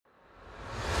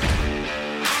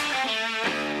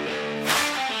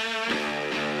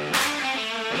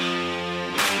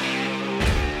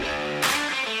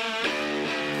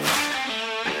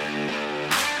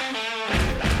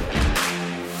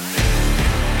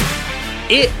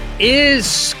It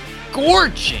is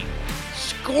scorching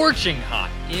hot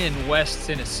in West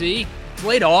Tennessee. It's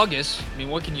late August. I mean,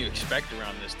 what can you expect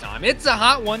around this time? It's a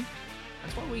hot one.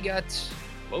 That's why we got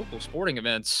local sporting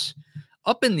events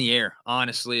up in the air,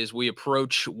 honestly, as we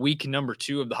approach week number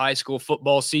 2 of the high school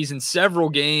football season. Several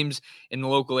games in the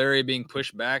local area being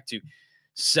pushed back to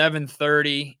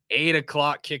 7:30, 8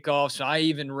 o'clock kickoffs. So I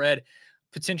even read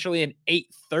potentially an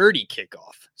 8:30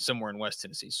 kickoff somewhere in West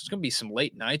Tennessee. So it's going to be some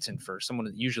late nights. And for someone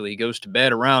that usually goes to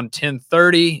bed around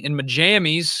 10:30 in my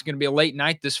jammies, it's going to be a late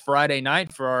night this Friday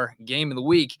night for our game of the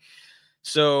week.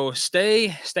 So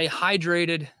stay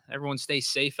hydrated. Everyone stay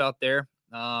safe out there.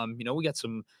 We got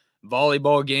some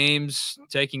volleyball games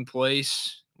taking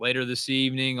place later this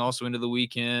evening, also into the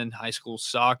weekend. High school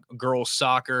girls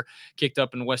soccer kicked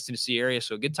up in the West Tennessee area.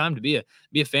 So a good time to be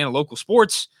a fan of local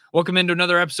sports. Welcome into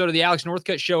another episode of the Alex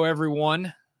Northcut Show,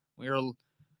 everyone. We are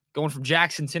going from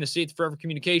Jackson, Tennessee at the Forever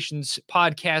Communications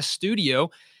podcast studio.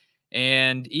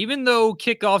 And even though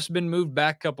kickoff's been moved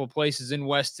back a couple of places in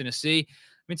West Tennessee,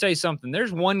 let me tell you something.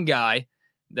 There's one guy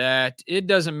that it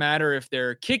doesn't matter if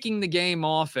they're kicking the game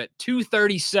off at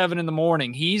 2:37 in the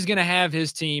morning. He's going to have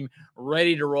his team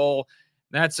ready to roll.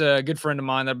 That's a good friend of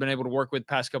mine that I've been able to work with the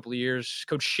past couple of years,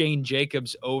 Coach Shane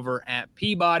Jacobs over at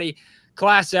Peabody.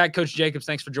 Class act, Coach Jacobs.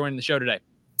 Thanks for joining the show today.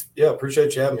 Yeah,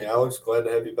 appreciate you having me, Alex. Glad to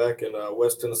have you back in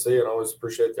West Tennessee, and always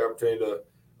appreciate the opportunity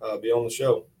to be on the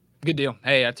show. Good deal.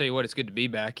 Hey, I tell you what, it's good to be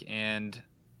back and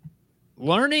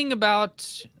learning about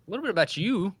a little bit about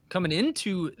you coming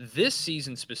into this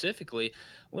season specifically,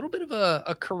 a little bit of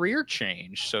a career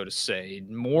change, so to say,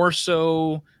 more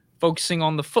so focusing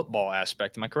on the football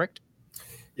aspect. Am I correct?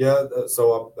 Yeah,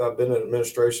 so I've been in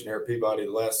administration here at Peabody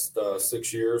the last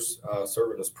 6 years,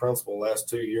 serving as principal the last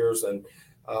 2 years, and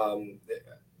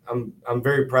I'm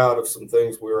very proud of some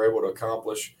things we were able to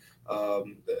accomplish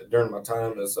during my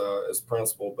time as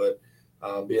principal. But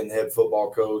being the head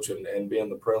football coach and being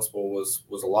the principal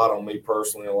was a lot on me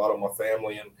personally, a lot on my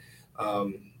family, and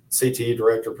CTE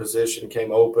director position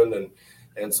came open,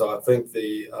 and so I think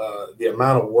the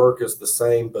amount of work is the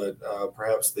same, but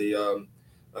perhaps the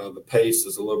pace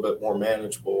is a little bit more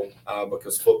manageable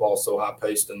because football is so high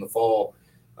paced in the fall.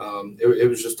 It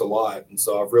was just a lot, and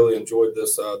so I've really enjoyed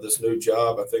this new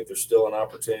job. I think there's still an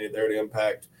opportunity there to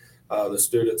impact the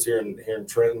students here in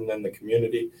Trenton and the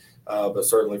community. But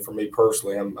certainly for me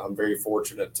personally, I'm very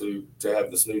fortunate to have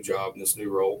this new job and this new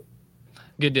role.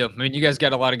 Good deal. I mean, you guys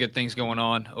got a lot of good things going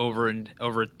on over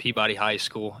at Peabody High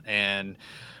School, and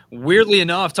weirdly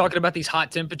enough, talking about these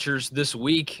hot temperatures this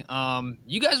week,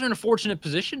 you guys are in a fortunate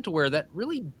position to where that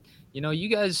really, you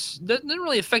guys doesn't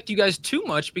really affect you guys too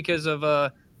much because of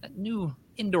that new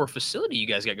indoor facility you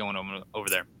guys got going on over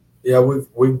there. Yeah,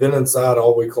 we've been inside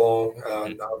all week long.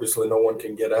 Obviously, no one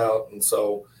can get out, and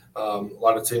so a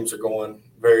lot of teams are going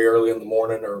very early in the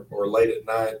morning or late at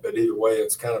night. But either way,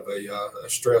 it's kind of a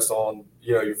stress on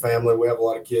your family. We have a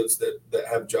lot of kids that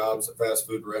have jobs at fast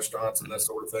food restaurants and that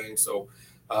sort of thing. So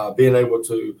being able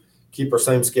to keep our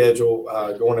same schedule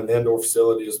going in the indoor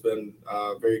facility has been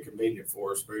very convenient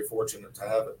for us. Very fortunate to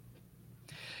have it.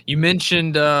 You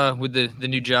mentioned with the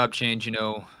new job change,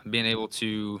 being able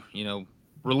to,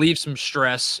 relieve some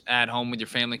stress at home with your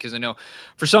family, because I know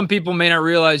for some people may not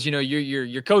realize,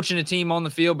 you're coaching a team on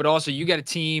the field, but also you got a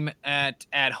team at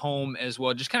home as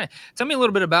well. Just kind of tell me a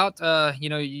little bit about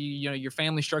your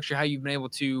family structure, how you've been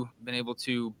able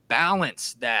to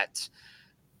balance that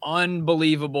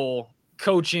unbelievable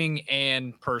coaching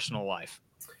and personal life.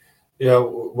 Yeah,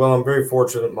 well, I'm very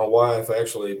fortunate. My wife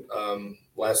actually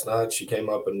last night she came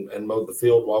up and mowed the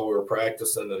field while we were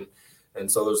practicing, and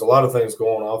so there's a lot of things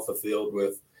going off the field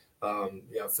with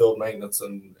field maintenance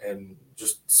and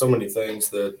just so many things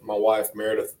that my wife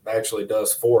Meredith actually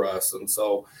does for us, and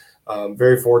so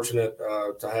very fortunate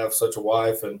to have such a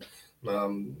wife. And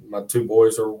my 2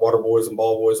 boys are water boys and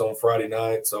ball boys on Friday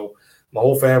night, so my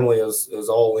whole family is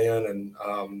all in,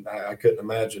 and I couldn't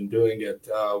imagine doing it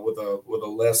with a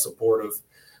less supportive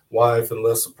wife and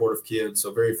less supportive kids.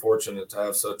 So very fortunate to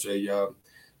have such a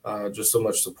just so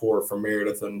much support from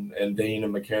Meredith and Dean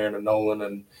and McCarran and Nolan,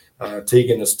 and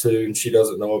Tegan is too, and she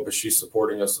doesn't know it, but she's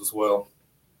supporting us as well.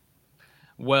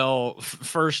 Well,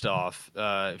 first off,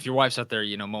 if your wife's out there,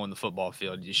 mowing the football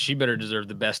field, she better deserve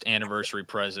the best anniversary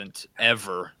present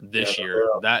ever this year.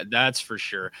 Yeah. That's for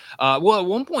sure. Well, at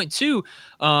one point too,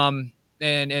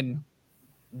 and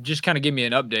just kind of give me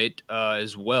an update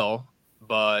as well.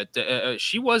 But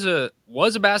she was a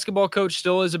basketball coach,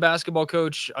 still is a basketball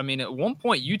coach. I mean, at one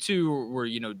point, you two were,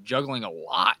 juggling a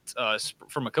lot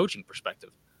from a coaching perspective.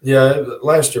 Yeah,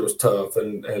 last year was tough,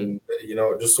 and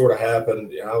it just sort of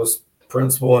happened. I was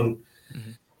principal, and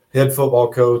head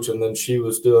football coach, and then she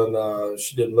was doing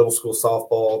she did middle school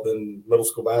softball, then middle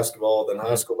school basketball, then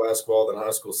high school basketball, then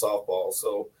high school softball.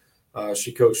 So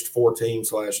she coached 4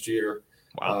 teams last year,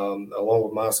 Wow. along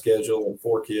with my schedule and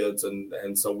 4 kids,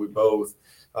 and so we both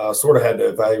sort of had to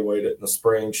evaluate it in the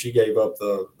spring. She gave up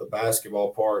the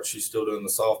basketball part. She's still doing the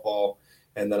softball,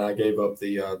 and then I gave up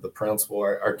the principal.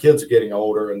 Our kids are getting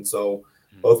older, and so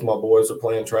both of my boys are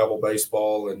playing travel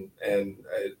baseball, and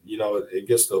it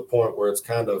gets to a point where it's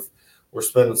kind of, we're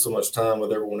spending so much time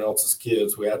with everyone else's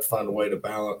kids. We have to find a way to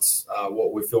balance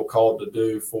what we feel called to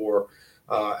do for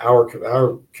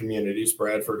our communities,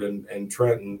 Bradford and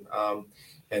Trenton,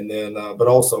 and then but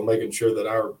also making sure that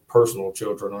our personal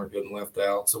children aren't getting left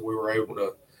out. So we were able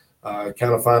to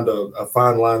kind of find a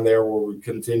fine line there where we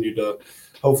continue to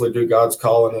hopefully do God's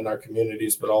calling in our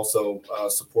communities, but also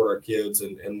support our kids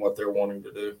in what they're wanting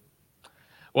to do.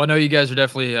 Well, I know you guys are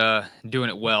definitely doing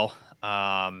it well.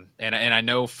 And I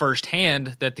know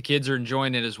firsthand that the kids are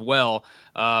enjoying it as well.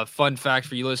 Fun fact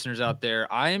for you listeners out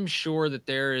there, I am sure that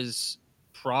there is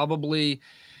probably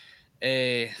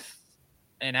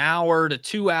an hour to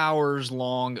 2 hours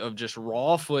long of just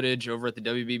raw footage over at the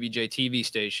WBBJ TV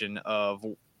station of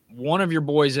one of your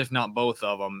boys, if not both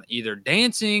of them, either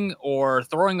dancing or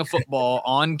throwing a football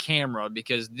on camera,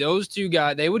 because those two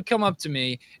guys, they would come up to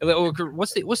me.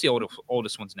 What's the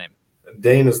oldest one's name?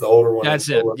 Dane is the older one. That's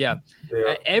it. Yeah.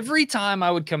 Yeah. Every time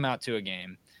I would come out to a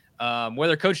game,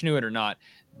 whether coach knew it or not,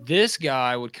 this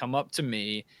guy would come up to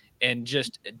me and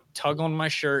just tug on my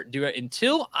shirt, do it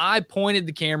until I pointed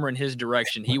the camera in his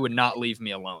direction. He would not leave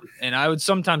me alone. And I would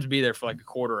sometimes be there for like a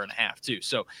quarter and a half too.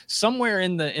 So somewhere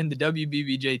in the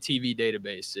WBBJ TV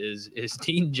database is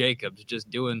Dean Jacobs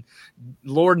just doing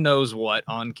Lord knows what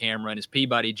on camera in his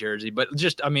Peabody jersey. But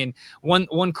just, I mean, one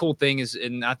cool thing is,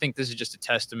 and I think this is just a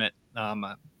testament,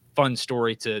 a fun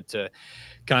story to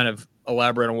kind of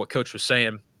elaborate on what coach was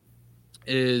saying,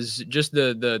 is just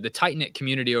the tight-knit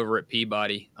community over at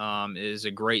Peabody is a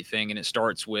great thing. And it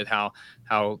starts with how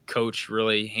coach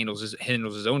really handles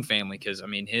his own family. Cause I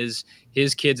mean, his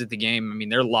kids at the game, I mean,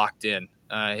 they're locked in.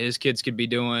 His kids could be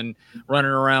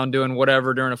running around, doing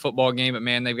whatever during a football game, but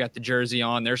man, they've got the jersey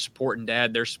on, they're supporting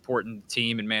dad, they're supporting the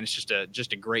team. And man, it's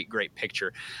just a great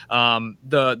picture.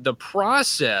 The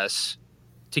process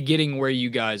to getting where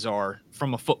you guys are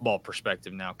from a football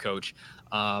perspective now, coach,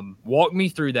 walk me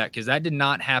through that, because that did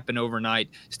not happen overnight.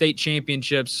 State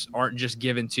championships aren't just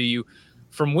given to you.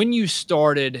 From when you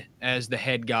started as the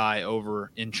head guy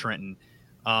over in Trenton,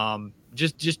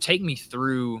 just take me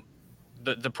through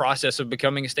the process of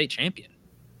becoming a state champion.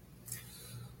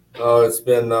 It's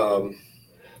been,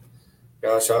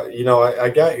 gosh, I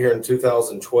got here in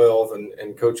 2012,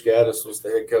 and Coach Gaddis was the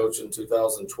head coach in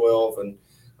 2012, and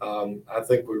I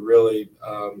think we really,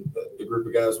 the group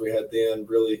of guys we had then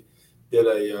really did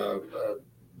a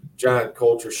giant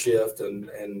culture shift, and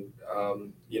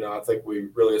I think we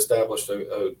really established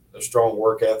a strong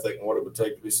work ethic and what it would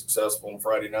take to be successful on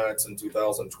Friday nights in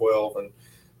 2012.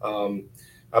 And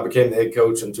I became the head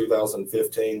coach in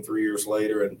 2015, 3 years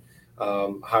later,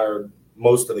 and hired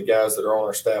most of the guys that are on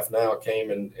our staff now came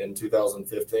in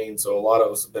 2015. So a lot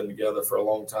of us have been together for a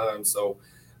long time. So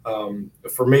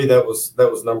for me, that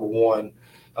was number one.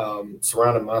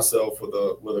 Surrounding myself with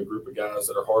a group of guys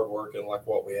that are hardworking like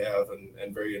what we have,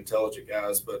 and very intelligent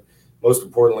guys, but most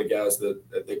importantly, guys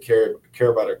that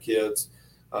care about our kids,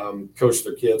 coach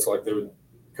their kids like they would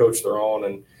coach their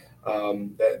own.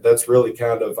 And that's really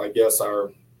kind of, I guess,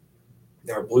 our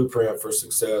blueprint for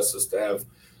success is to have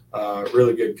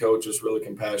really good coaches, really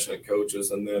compassionate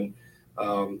coaches. And then,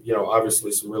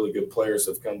 obviously some really good players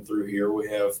have come through here. We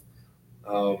have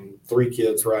 3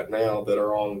 kids right now that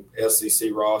are on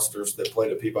SEC rosters that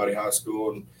played at Peabody High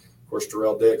School. And of course,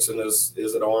 Darrell Dixon is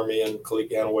at Army, and Khalid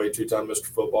Ganaway, 2-time Mr.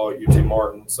 Football at UT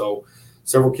Martin. So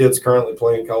several kids currently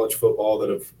playing college football that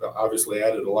have obviously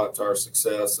added a lot to our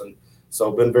success. And so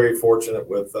I've been very fortunate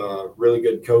with really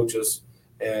good coaches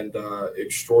and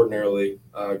extraordinarily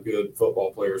good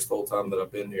football players the whole time that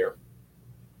I've been here.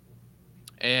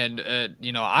 And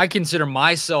I consider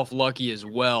myself lucky as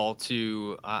well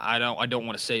to I don't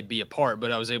want to say be a part,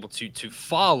 but I was able to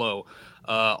follow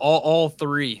all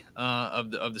 3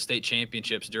 of the state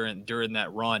championships during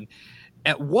that run.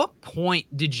 At what point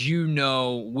did you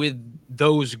know with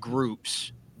those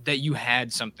groups that you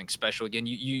had something special? Again,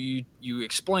 you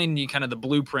explained kind of the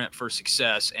blueprint for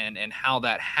success and how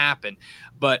that happened,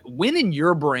 but when in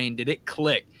your brain did it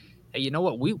click? Hey, you know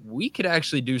what? We could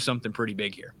actually do something pretty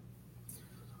big here.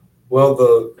 Well,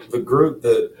 the group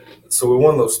so we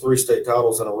won those 3 state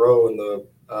titles in a row, and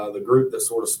the group that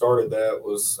sort of started that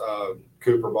was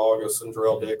Cooper Bogus and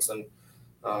Darrell Dixon.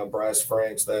 Bryce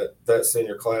Franks, that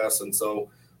senior class. And so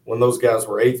when those guys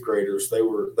were eighth graders, they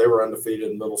were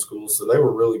undefeated in middle school, so they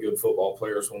were really good football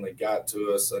players when they got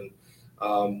to us. And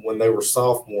when they were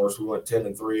sophomores, we went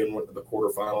 10-3 and went to the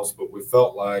quarterfinals. But we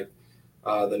felt like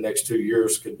the next 2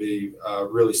 years could be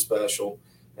really special.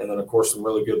 And then, of course, some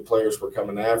really good players were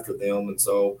coming after them. And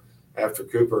so after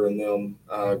Cooper and them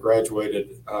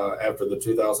graduated after the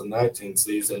 2019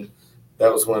 season,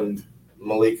 that was when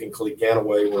Malik and Khalid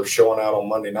Ganaway were showing out on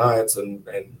Monday nights and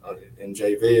in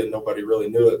JV, and nobody really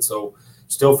knew it. So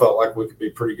still felt like we could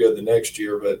be pretty good the next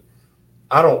year. But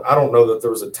I don't know that there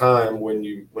was a time when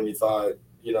you thought,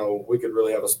 we could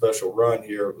really have a special run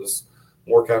here. It was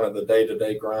more kind of the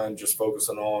day-to-day grind, just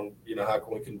focusing on, how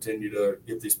can we continue to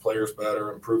get these players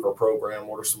better, improve our program,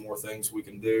 what are some more things we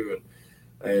can do.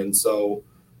 And so,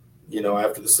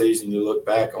 after the season, you look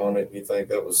back on it and you think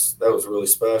that was really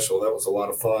special. That was a lot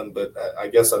of fun, but I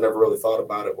guess I never really thought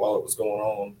about it while it was going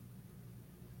on.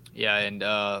 Yeah, and,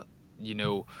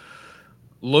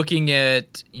 looking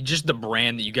at just the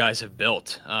brand that you guys have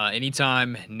built,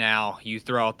 anytime now you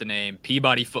throw out the name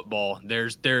Peabody football,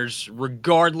 there's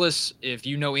regardless if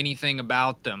you know anything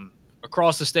about them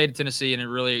across the state of Tennessee,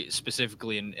 and really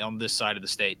specifically on this side of the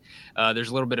state, there's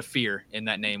a little bit of fear in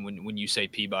that name when you say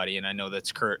Peabody, and I know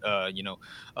that's courtesy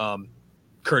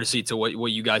to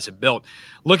what you guys have built.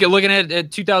 Looking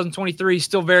at 2023,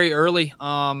 still very early.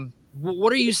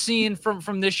 What are you seeing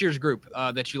from this year's group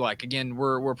that you like? Again,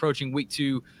 we're approaching week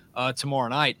 2 tomorrow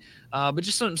night, but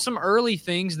just some early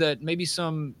things that maybe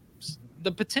the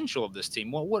potential of this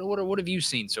team. What have you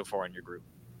seen so far in your group?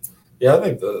 Yeah, I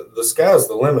think the sky's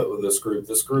the limit with this group.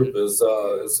 This group is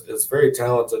very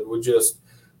talented. We're just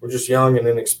young and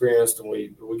inexperienced, and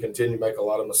we continue to make a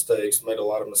lot of mistakes. Made a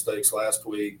lot of mistakes last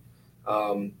week.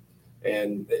 And,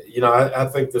 I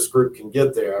think this group can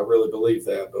get there. I really believe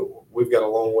that. But we've got a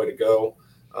long way to go.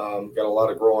 Got a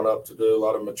lot of growing up to do, a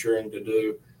lot of maturing to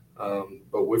do.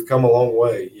 But we've come a long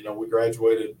way. We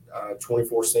graduated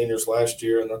 24 seniors last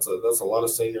year, and that's a lot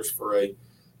of seniors for a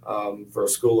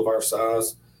school of our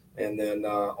size. And then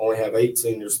only have 8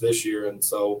 seniors this year. And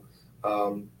so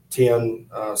 10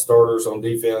 starters on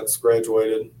defense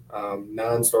graduated,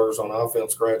 9 starters on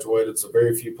offense graduated. So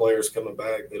very few players coming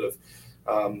back that have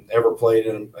ever played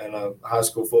in a high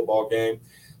school football game.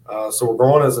 So we're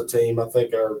growing as a team. I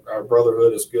think our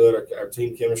brotherhood is good. Our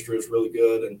team chemistry is really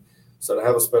good. And so to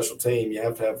have a special team, you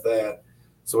have to have that.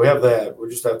 So we have that. We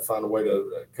just have to find a way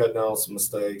to cut down some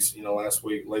mistakes. Last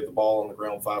week laid the ball on the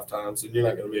ground 5 times, and you're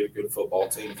not going to be a good football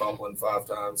team fumbling 5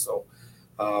 times. So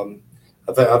I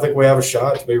think we have a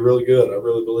shot to be really good. I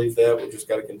really believe that. We just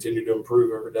got to continue to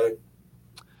improve every day.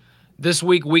 This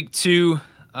week, week 2,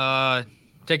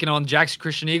 taking on Jackson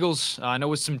Christian Eagles. I know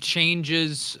with some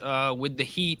changes with the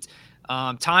heat,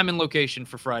 time and location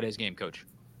for Friday's game, Coach.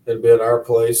 It'll be at our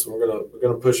place. We're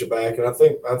gonna push it back, and I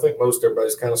think most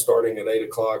everybody's kind of starting at 8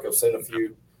 o'clock. I've seen a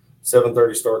few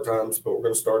 7:30 start times, but we're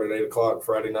gonna start at 8 o'clock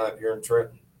Friday night here in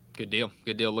Trenton. Good deal.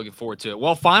 Looking forward to it.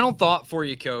 Well, final thought for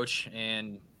you, Coach,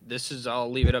 and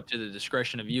I'll leave it up to the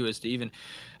discretion of you as to even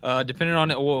depending on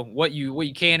what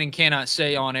you can and cannot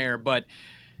say on air, but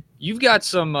you've got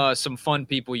some fun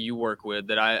people you work with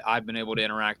that I've been able to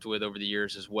interact with over the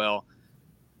years as well.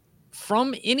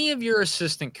 From any of your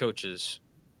assistant coaches,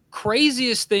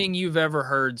 craziest thing you've ever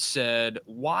heard said,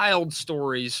 wild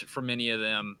stories from any of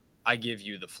them, I give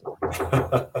you the floor.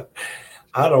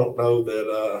 I don't know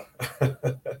that.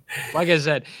 Like I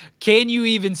said, can you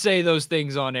even say those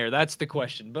things on air? That's the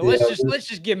question. But let's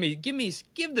just give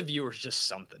the viewers just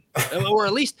something, or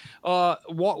at least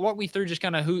walk me through just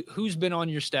kind of who's been on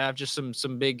your staff, just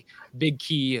some big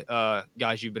key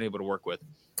guys you've been able to work with.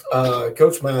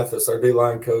 Coach Mathis, our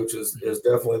D-line coach, is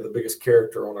definitely the biggest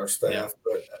character on our staff. Yeah.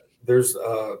 But there's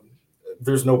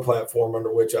no platform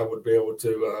under which I would be able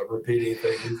to repeat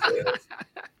anything he says.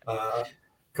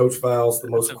 Coach Fowle's the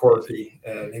most quirky,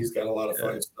 and he's got a lot of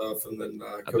funny stuff. And then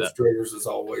Coach Triggers is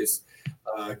always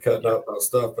cutting up on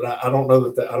stuff. But I don't know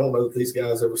that these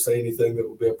guys ever say anything that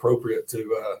would be appropriate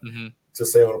to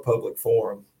say on a public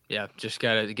forum. Yeah, just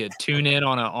gotta tune in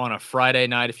on a Friday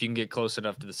night if you can get close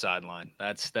enough to the sideline.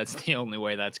 That's the only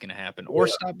way that's gonna happen. Or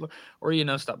stop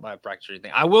by a practice or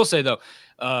anything. I will say though,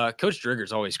 Coach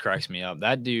Driggers always cracks me up.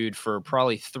 That dude, for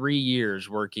probably 3 years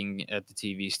working at the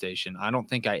TV station, I don't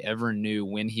think I ever knew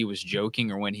when he was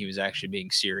joking or when he was actually being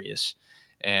serious.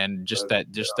 And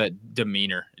that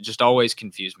demeanor, it just always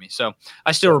confused me. So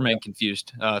I still remain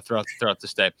confused throughout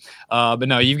this day. But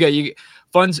no, you've got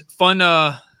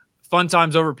fun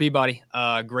times over at Peabody.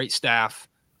 Great staff.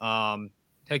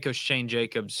 Head coach Shane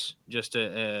Jacobs, just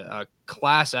a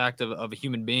class act of a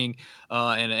human being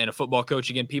and a football coach.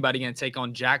 Again, Peabody going to take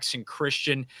on Jackson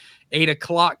Christian, 8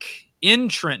 o'clock in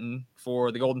Trenton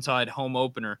for the Golden Tide home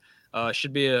opener.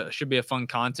 Should be a fun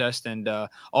contest. And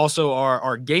also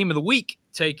our game of the week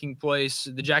taking place,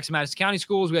 the Jackson-Madison County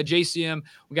Schools. We got JCM,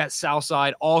 we got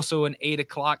Southside, also an 8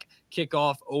 o'clock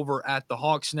kickoff over at the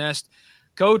Hawks Nest.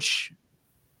 Coach,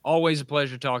 always a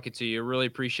pleasure talking to you. Really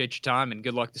appreciate your time, and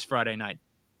good luck this Friday night.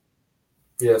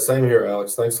 Yeah, same here,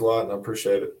 Alex. Thanks a lot, and I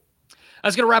appreciate it.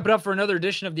 That's going to wrap it up for another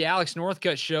edition of the Alex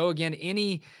Northcut Show. Again,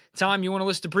 any time you want to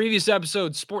listen to previous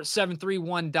episodes,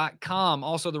 sports731.com,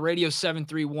 also the Radio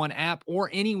 731 app,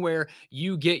 or anywhere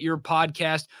you get your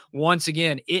podcast. Once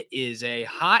again, it is a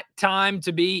hot time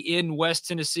to be in West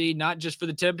Tennessee, not just for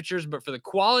the temperatures, but for the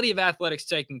quality of athletics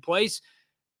taking place.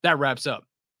 That wraps up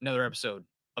another episode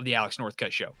of the Alex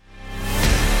Northcut Show.